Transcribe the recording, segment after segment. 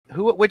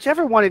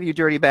Whichever one of you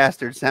dirty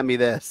bastards sent me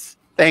this.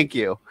 Thank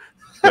you.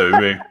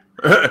 Me.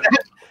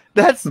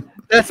 That's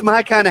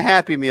my kind of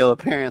Happy Meal,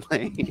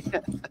 apparently.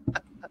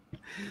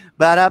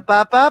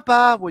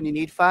 Ba-da-ba-ba-ba, when you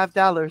need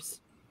 $5.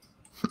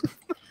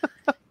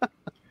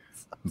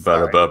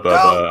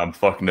 Ba-da-ba-ba-ba, I'm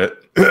fucking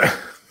it.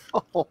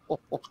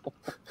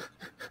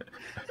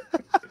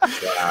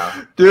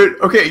 Wow. Dude,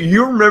 okay,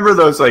 you remember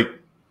those, like,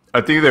 I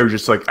think they were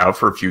just, like, out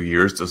for a few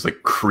years, those,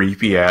 like,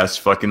 creepy-ass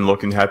fucking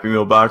looking Happy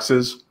Meal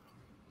boxes?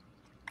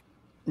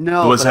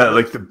 No. Was that,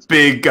 like, the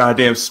big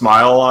goddamn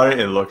smile on it,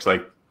 and it looks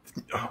like,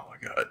 oh my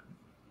god.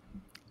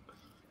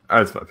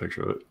 That's my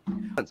picture of it.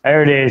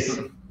 There it is.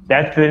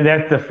 That's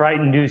the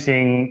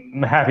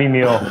fright-inducing Happy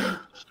Meal.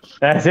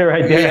 That's it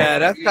right there. Yeah,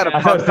 that's kind of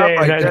That's what I'm fucked up saying.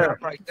 right there.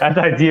 That's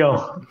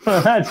ideal.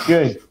 That's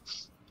good.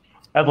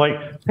 That's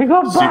like, they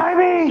go, buy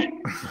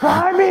me!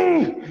 Buy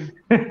me!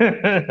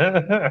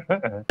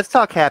 Let's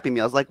talk Happy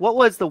Meals. Like, what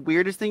was the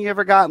weirdest thing you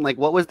ever gotten? Like,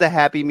 what was the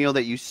Happy Meal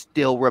that you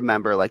still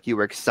remember, like, you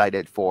were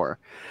excited for?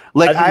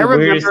 Like, I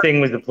remember... The weirdest thing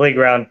was the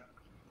playground.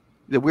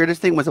 The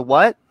weirdest thing was a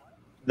what?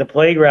 The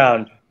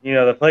playground. You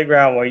know, the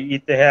playground where you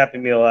eat the Happy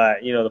Meal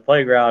at. You know, the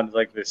playground is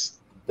like this.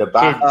 The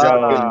box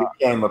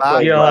became a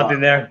playground.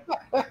 In there.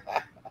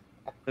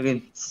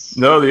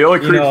 No, the only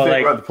creepy thing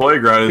like, about the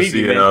playground is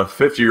the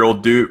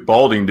 50-year-old dude,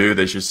 balding dude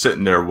that's just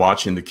sitting there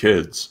watching the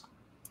kids.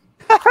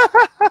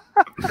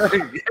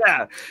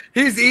 Yeah,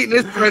 he's eating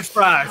his French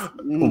fries.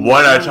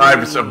 One at a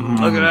time.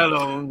 Look at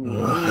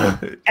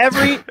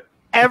that.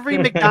 Every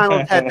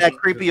McDonald's had that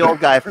creepy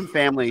old guy from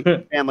Family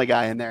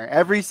Guy in there.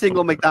 Every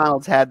single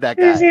McDonald's had that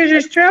guy. He's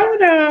just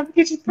throwing up.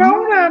 He's just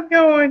throwing up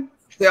going.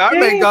 Yeah, our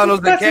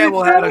McDonald's and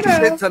Campbell had a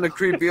shit ton of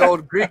creepy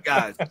old Greek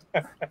guys.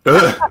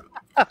 That's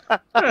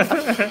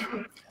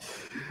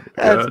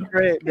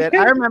great, man.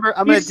 I remember.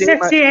 I'm gonna you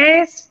sexy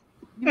ass.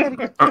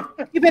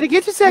 You better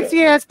get your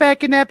sexy ass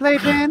back in that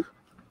playpen.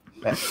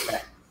 I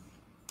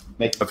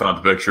found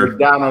the picture.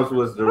 McDonald's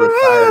was the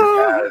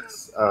retired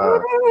guys.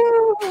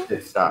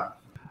 It stopped.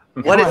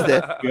 What is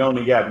this? We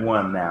only got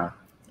one now.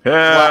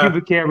 Yeah.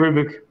 Pubic hair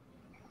Rubik.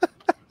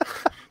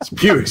 It's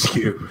Pubic's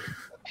cube.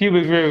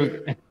 Pubic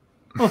Rubik.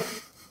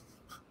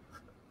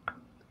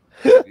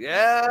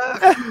 Yeah,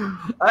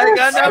 I ain't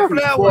got nothing for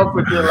that one.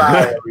 4th of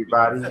July,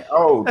 everybody.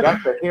 Oh,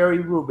 that's the hairy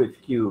Rubik's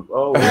cube.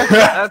 Oh,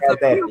 That's the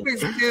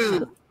Pubic's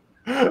cube.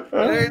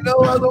 There ain't no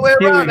other way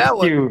around that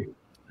one. Cube.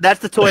 That's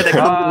the toy that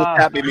comes in the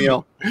Happy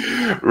Meal.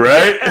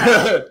 Right?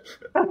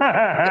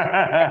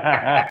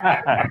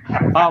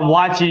 I'm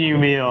watching you,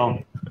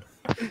 Meal.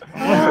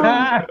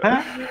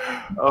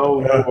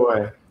 oh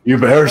boy. You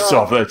better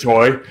stop that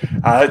toy.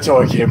 That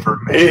toy came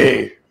from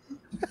me.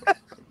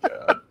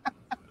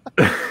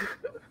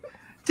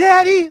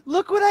 Daddy,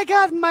 look what I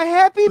got in my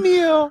Happy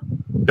Meal.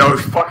 No,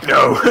 fuck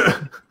no.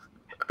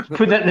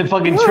 Put that in the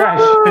fucking trash.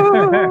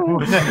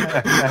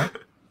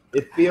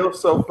 It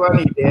feels so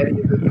funny, Daddy.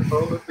 Is it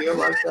supposed to feel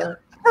like that?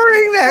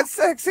 Bring that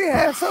sexy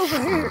ass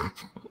over here.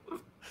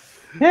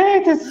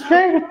 Hey, this is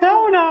straight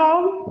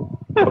Tandom.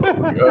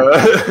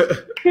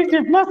 Get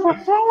your muscle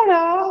thrown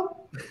out.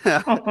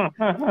 Oh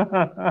my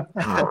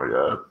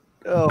god.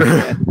 Oh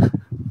man.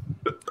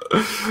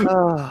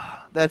 Oh,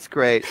 that's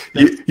great.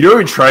 You don't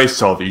even try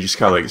salty. You just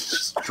kind of like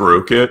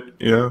stroke it,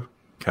 you know?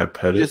 Kind of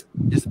pet it.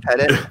 Just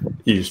pet it.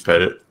 You just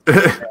pet it.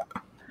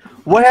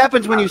 What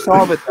happens when you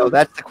solve it, though?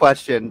 That's the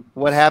question.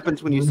 What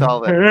happens when you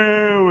solve it?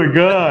 Oh my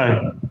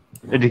god.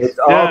 It's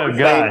all the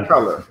same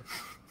color.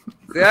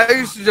 See, I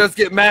used to just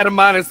get mad at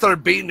mine and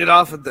start beating it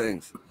off of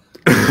things.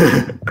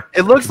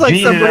 It looks like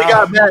somebody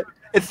got mad.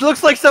 It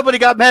looks like somebody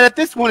got mad at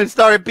this one and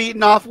started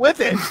beating off with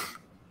it.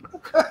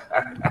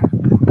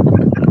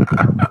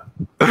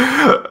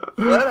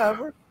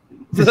 Whatever.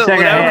 It's a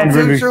second-hand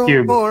Rubik's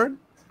Cube.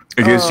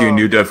 It gives you a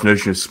new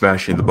definition of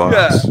smashing the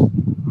box. Yeah.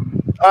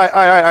 All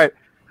right.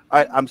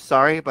 I'm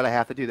sorry, but I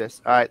have to do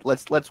this. All right,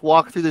 let's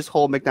walk through this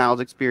whole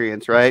McDonald's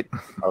experience, right?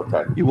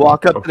 Okay. You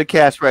walk up to the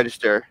cash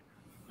register.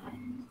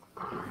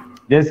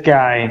 This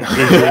guy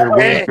is your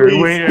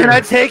waiter. Can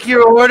I take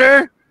your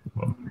order?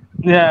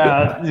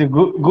 Yeah,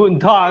 guten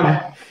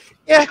Tag.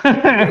 Yeah.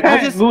 I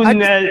just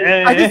want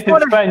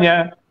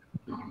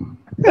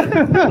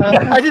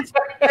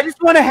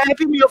a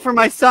Happy Meal for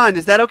my son.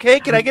 Is that okay?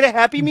 Can I get a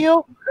Happy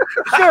Meal?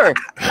 Sure.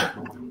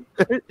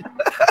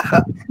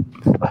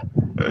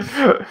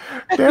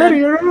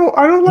 Daddy,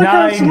 I don't like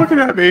how it's looking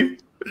at me.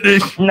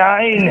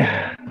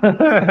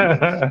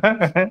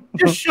 9.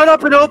 Just shut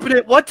up and open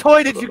it. What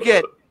toy did you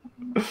get?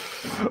 The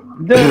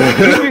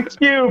Pubic's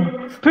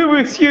Cube.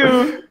 Pubic's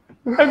Cube.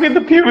 I get the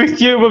Pubic's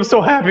Cube. I'm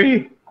so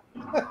happy.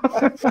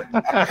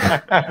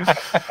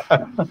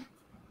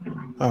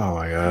 Oh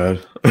my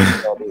god.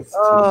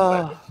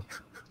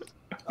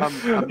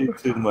 I'm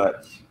too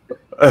much.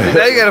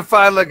 Now you gotta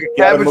find like a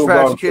Cabbage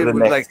Patch Kid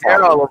with like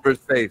hair all over his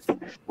face.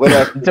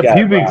 It's a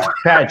Pubic's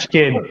Patch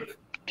Kid.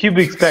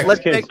 Pubic's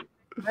Patch Kid.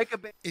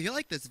 If you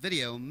like this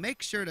video,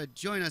 make sure to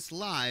join us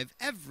live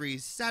every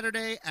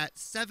Saturday at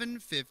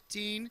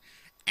 7:15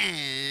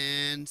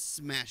 and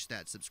smash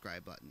that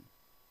subscribe button.